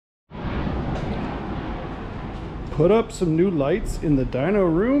put up some new lights in the dyno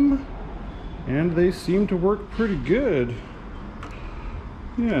room, and they seem to work pretty good.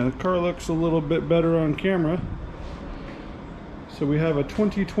 Yeah, the car looks a little bit better on camera. So we have a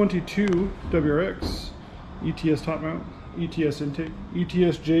 2022 WRX, ETS top mount, ETS intake,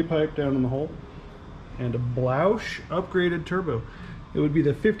 ETS J-pipe down in the hole, and a Blouch upgraded turbo. It would be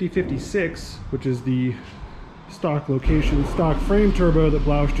the 5056, which is the stock location, stock frame turbo that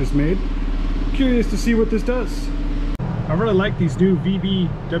Blouch just made. Curious to see what this does. I really like these new VB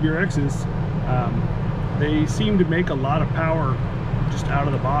WRXs. They seem to make a lot of power just out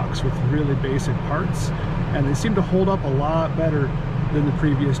of the box with really basic parts, and they seem to hold up a lot better than the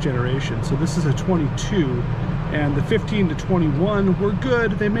previous generation. So this is a 22, and the 15 to 21 were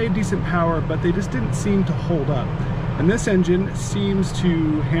good. They made decent power, but they just didn't seem to hold up. And this engine seems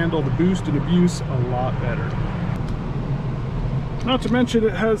to handle the boost and abuse a lot better. Not to mention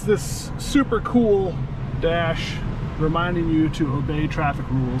it has this super cool dash reminding you to obey traffic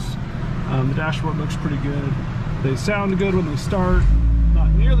rules. The dashboard looks pretty good. They sound good when they start,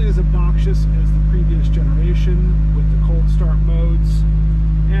 not nearly as obnoxious as the previous generation with the cold start modes.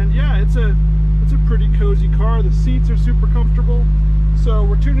 And yeah, it's a pretty cozy car. The seats are super comfortable. So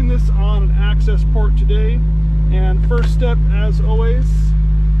we're tuning this on an Accessport today. And first step, as always,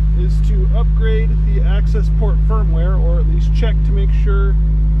 is to upgrade the Accessport firmware, or at least check to make sure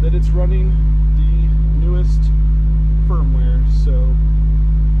that it's running the newest firmware. So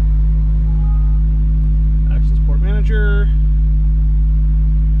Accessport Manager,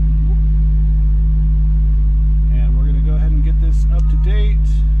 and we're going to go ahead and get this up to date.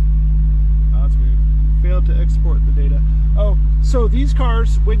 Oh, that's weird. Failed to export the data. Oh, so these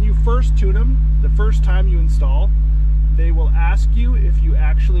cars, when you first tune them, the first time you install, they will ask you if you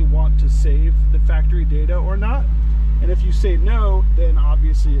actually want to save the factory data or not. And if you say no, then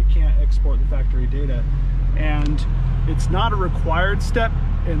obviously it can't export the factory data. And it's not a required step,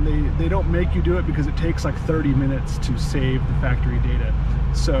 and they don't make you do it because it takes like 30 minutes to save the factory data.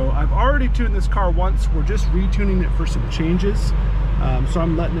 So I've already tuned this car once. We're just retuning it for some changes. So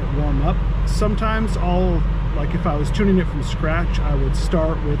I'm letting it warm up. Sometimes like if I was tuning it from scratch, I would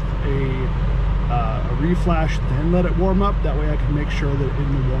start with a reflash, then let it warm up. That way I can make sure that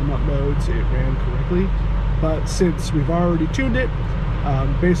in the warm-up modes it ran correctly. But since we've already tuned it,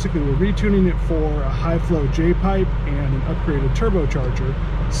 basically we're retuning it for a high-flow J-pipe and an upgraded turbocharger.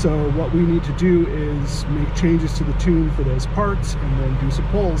 So what we need to do is make changes to the tune for those parts and then do some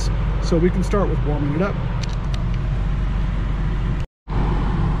pulls. So we can start with warming it up.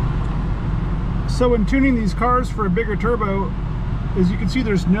 So when tuning these cars for a bigger turbo, as you can see,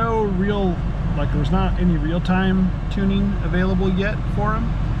 there's no real, there's not any real-time tuning available yet for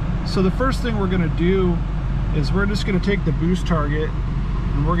them. So the first thing we're going to do is we're just going to take the boost target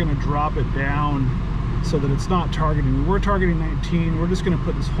and we're going to drop it down so that it's not targeting. We're targeting 19. We're just going to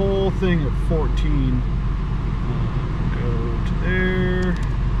put this whole thing at 14. Go to there.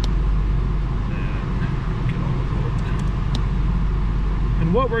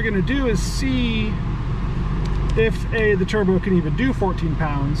 And what we're going to do is see if the turbo can even do 14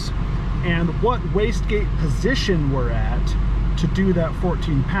 pounds and what wastegate position we're at to do that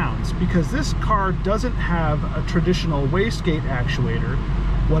 14 pounds. Because this car doesn't have a traditional wastegate actuator.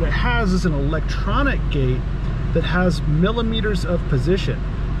 What it has is an electronic gate that has millimeters of position.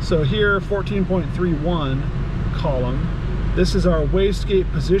 So here, 14.31 column, this is our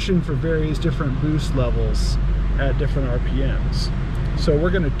wastegate position for various different boost levels at different RPMs. So we're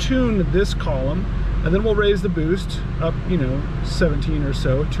going to tune this column, and then we'll raise the boost up, 17 or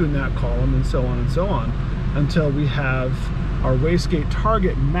so, tune that column, and so on, until we have our wastegate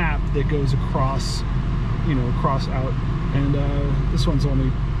target map that goes across, across out. And this one's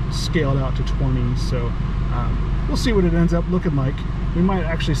only scaled out to 20, so we'll see what it ends up looking like. We might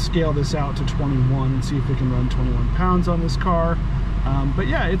actually scale this out to 21 and see if we can run 21 pounds on this car. But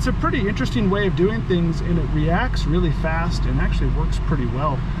yeah, it's a pretty interesting way of doing things, and it reacts really fast and actually works pretty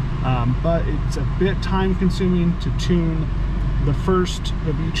well. But it's a bit time consuming to tune the first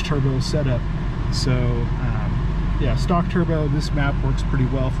of each turbo setup. So yeah, stock turbo, this map works pretty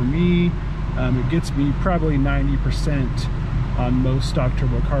well for me. It gets me probably 90% on most stock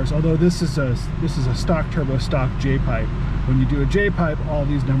turbo cars, although this is a stock turbo, stock J-pipe. When you do a J-pipe, all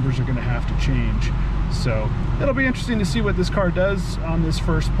these numbers are going to have to change. So it'll be interesting to see what this car does on this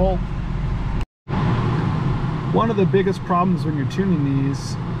first pull. One of the biggest problems when you're tuning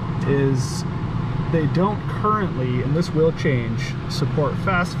these is they don't currently, and this will change, support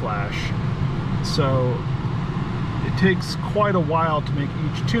fast flash. So it takes quite a while to make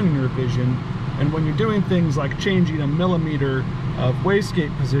each tuning revision, and when you're doing things like changing a millimeter of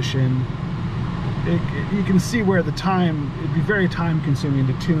wastegate position, you can see where the time, it'd be very time consuming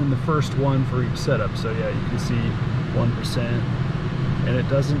to tune the first one for each setup. So yeah, you can see 1%, and it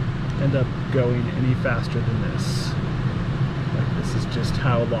doesn't end up going any faster than this. Like, this is just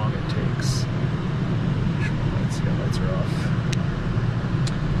how long it takes. Lights, yeah, lights are off.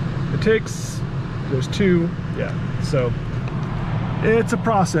 It takes, there's two, yeah. So it's a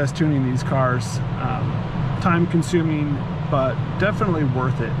process tuning these cars. Time consuming, but definitely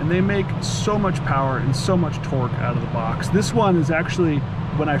worth it. And they make so much power and so much torque out of the box. This one is actually,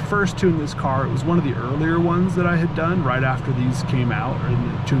 when I first tuned this car, it was one of the earlier ones that I had done right after these came out or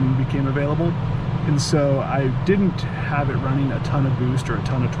the tuning became available. And so I didn't have it running a ton of boost or a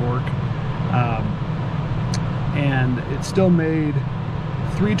ton of torque. And it still made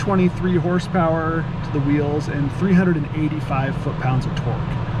 323 horsepower to the wheels and 385 foot-pounds of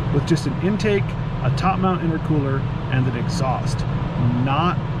torque with just an intake, a top mount intercooler, and an exhaust.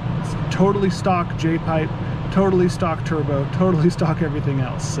 Not totally stock J-pipe, totally stock turbo, totally stock everything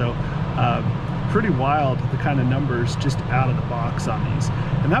else. So pretty wild, the kind of numbers just out of the box on these.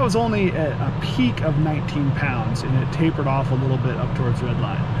 And that was only at a peak of 19 pounds, and it tapered off a little bit up towards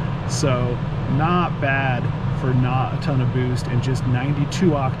redline. So not bad for not a ton of boost and just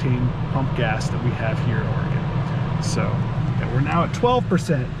 92 octane pump gas that we have here in Oregon. So yeah, we're now at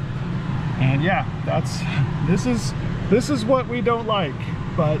 12%. And yeah, this is what we don't like.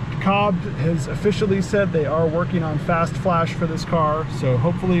 But COBB has officially said they are working on fast flash for this car, so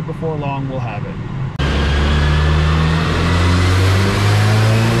hopefully before long we'll have it.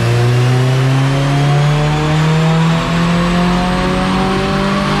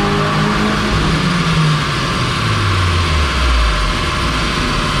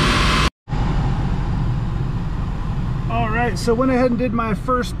 So went ahead and did my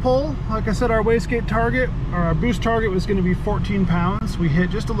first pull. Like I said, our wastegate target, or our boost target, was going to be 14 pounds. We hit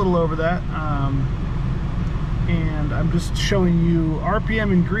just a little over that. And I'm just showing you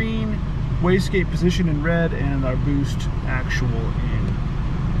RPM in green, wastegate position in red, and our boost actual in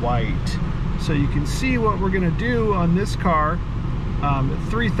white. So you can see what we're going to do on this car.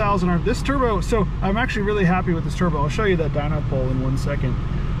 3,000 RPM. This turbo, so I'm actually really happy with this turbo. I'll show you that dyno pull in 1 second.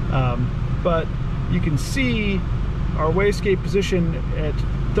 But you can see our wastegate position at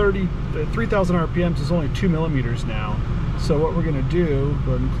 3,000 RPMs is only 2 millimeters now. So what we're going to do,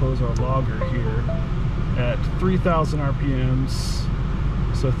 go ahead and close our logger here, at 3,000 RPMs,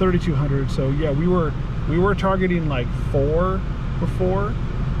 so 3,200. So yeah, we were targeting like 4 before,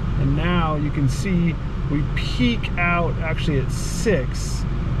 and now you can see we peak out actually at 6.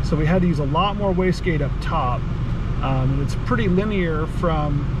 So we had to use a lot more wastegate up top. And it's pretty linear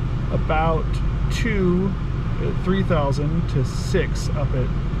from about 2 at 3,000 to 6 up at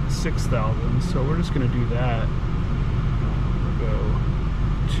 6,000. So we're just going to do that. We'll go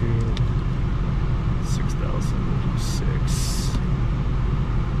to 6,000, we'll do 6.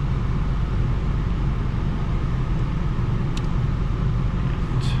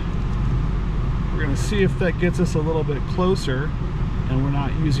 And we're going to see if that gets us a little bit closer and we're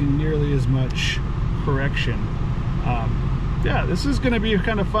not using nearly as much correction. Yeah, this is going to be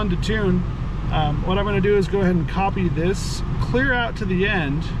kind of fun to tune. What I'm going to do is go ahead and copy this clear out to the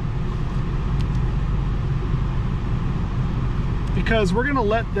end, because we're going to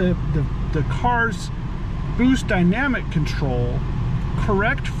let the car's boost dynamic control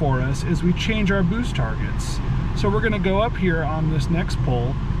correct for us as we change our boost targets. So we're going to go up here on this next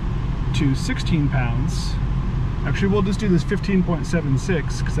pull to 16 pounds. Actually, we'll just do this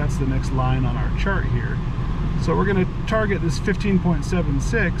 15.76 because that's the next line on our chart here. So we're going to target this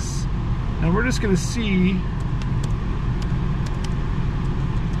 15.76. And we're just going to see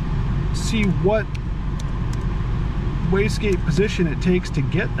what wastegate position it takes to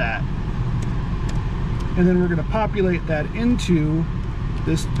get that. And then we're going to populate that into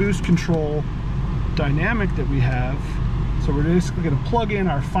this boost control dynamic that we have. So we're basically going to plug in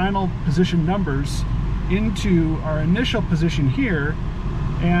our final position numbers into our initial position here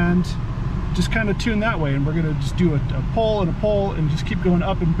and just kind of tune that way. And we're going to just do a pull and a pull and just keep going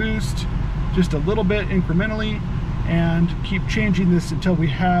up in boost just a little bit incrementally, and keep changing this until we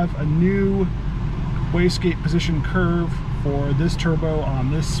have a new wastegate position curve for this turbo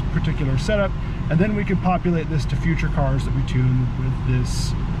on this particular setup, and then we can populate this to future cars that we tune with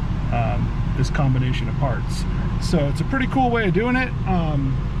this this combination of parts. So it's a pretty cool way of doing it.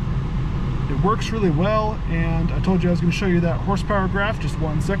 It works really well, and I told you I was going to show you that horsepower graph. Just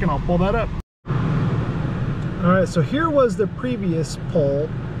 1 second, I'll pull that up. All right, so here was the previous pull.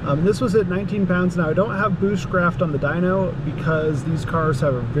 This was at 19 pounds. Now I don't have boost graphed on the dyno because these cars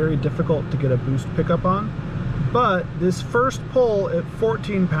are very difficult to get a boost pickup on. But this first pull at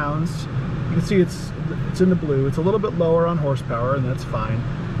 14 pounds You can see it's in the blue. It's a little bit lower on horsepower, and that's fine.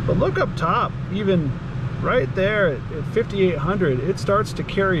 But look up top, even right there at 5,800, it starts to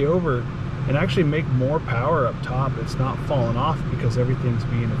carry over and actually make more power up top. It's not falling off because everything's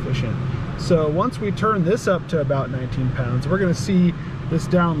being efficient. So once we turn this up to about 19 pounds, we're going to see this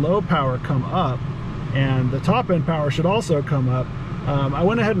down low power come up, and the top end power should also come up. I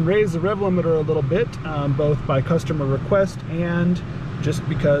went ahead and raised the rev limiter a little bit, both by customer request and just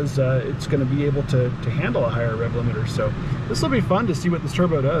because it's going to be able to handle a higher rev limiter. So this will be fun to see what this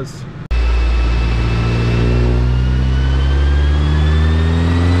turbo does.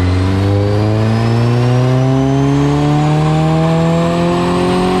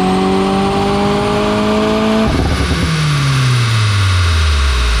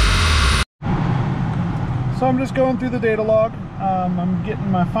 So I'm just going through the data log. I'm getting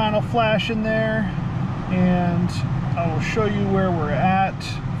my final flash in there, and I will show you where we're at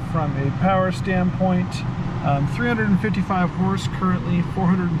from a power standpoint. 355 horse currently,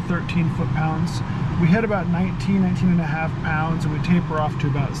 413 foot-pounds. We hit about 19 and a half pounds, and we taper off to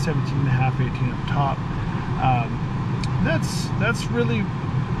about 17 and a half, 18 up top. That's really,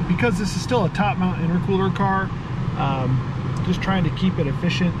 because this is still a top mount intercooler car, just trying to keep it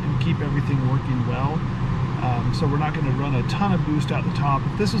efficient and keep everything working well. So we're not going to run a ton of boost out the top.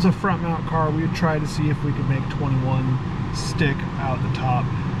 If this was a front mount car, we would try to see if we could make 21 stick out the top.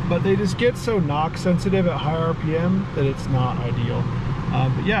 But they just get so knock sensitive at high RPM that it's not ideal.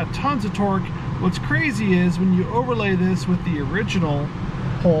 But yeah, tons of torque. What's crazy is when you overlay this with the original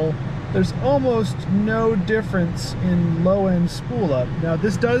pull, there's almost no difference in low end spool up. Now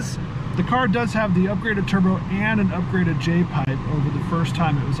the car does have the upgraded turbo and an upgraded jpipe over the first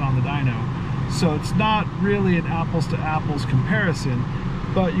time it was on the dyno. So it's not really an apples to apples comparison,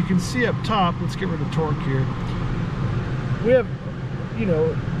 but you can see up top, let's get rid of torque here. We have, you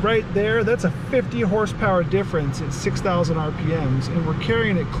know, right there, that's a 50 horsepower difference at 6,000 RPMs, and we're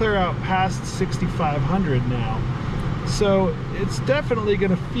carrying it clear out past 6,500 now. So it's definitely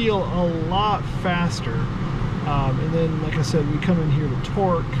going to feel a lot faster. And then, like I said, we come in here to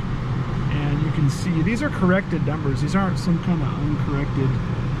torque, and you can see these are corrected numbers. These aren't some kind of uncorrected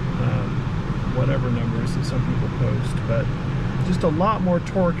whatever numbers that some people post, but just a lot more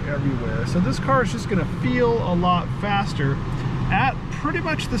torque everywhere. So this car is just going to feel a lot faster at pretty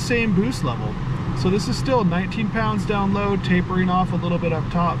much the same boost level. So this is still 19 pounds down low, tapering off a little bit up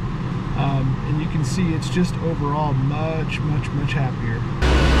top, and you can see it's just overall much happier.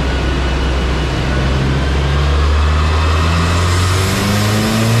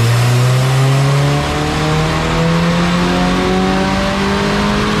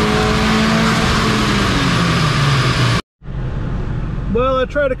 Well, I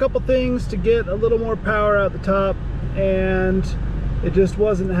tried a couple things to get a little more power out the top, and it just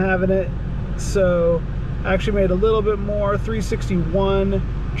wasn't having it. So I actually made a little bit more,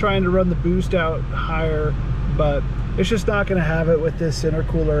 361, trying to run the boost out higher, but it's just not going to have it with this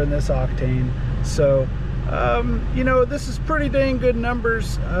intercooler and this octane. So you know, this is pretty dang good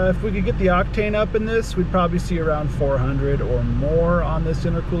numbers. If we could get the octane up in this, we'd probably see around 400 or more on this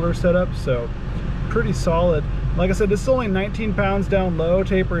intercooler setup. So pretty solid. Like I said, this is only 19 pounds down low,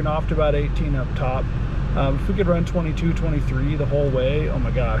 tapering off to about 18 up top. If we could run 22, 23 the whole way, oh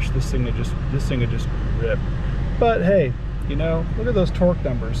my gosh, this thing would just rip. But hey, you know, look at those torque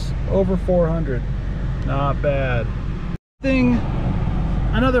numbers, over 400, not bad.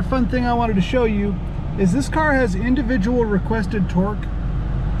 Another fun thing I wanted to show you is this car has individual requested torque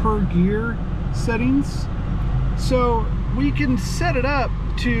per gear settings. So we can set it up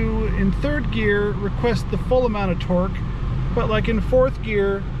to, in third gear, request the full amount of torque, but like in fourth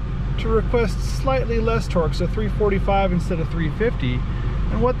gear, to request slightly less torque, so 345 instead of 350.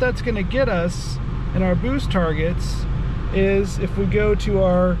 And what that's going to get us in our boost targets is, if we go to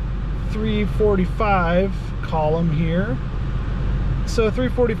our 345 column here, so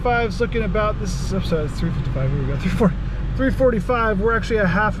 345 is looking about this. I'm sorry, it's 355. Here we go. 345. We're actually a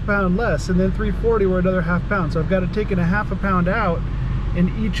half a pound less, and then 340 we're another half pound. So I've got to take in a half a pound out in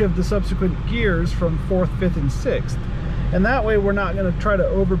each of the subsequent gears from 4th, 5th, and 6th. And that way we're not going to try to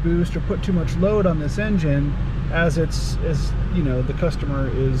overboost or put too much load on this engine as you know, the customer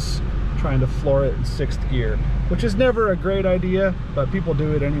is trying to floor it in 6th gear, which is never a great idea, but people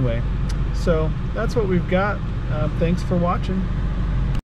do it anyway. So that's what we've got. Thanks for watching.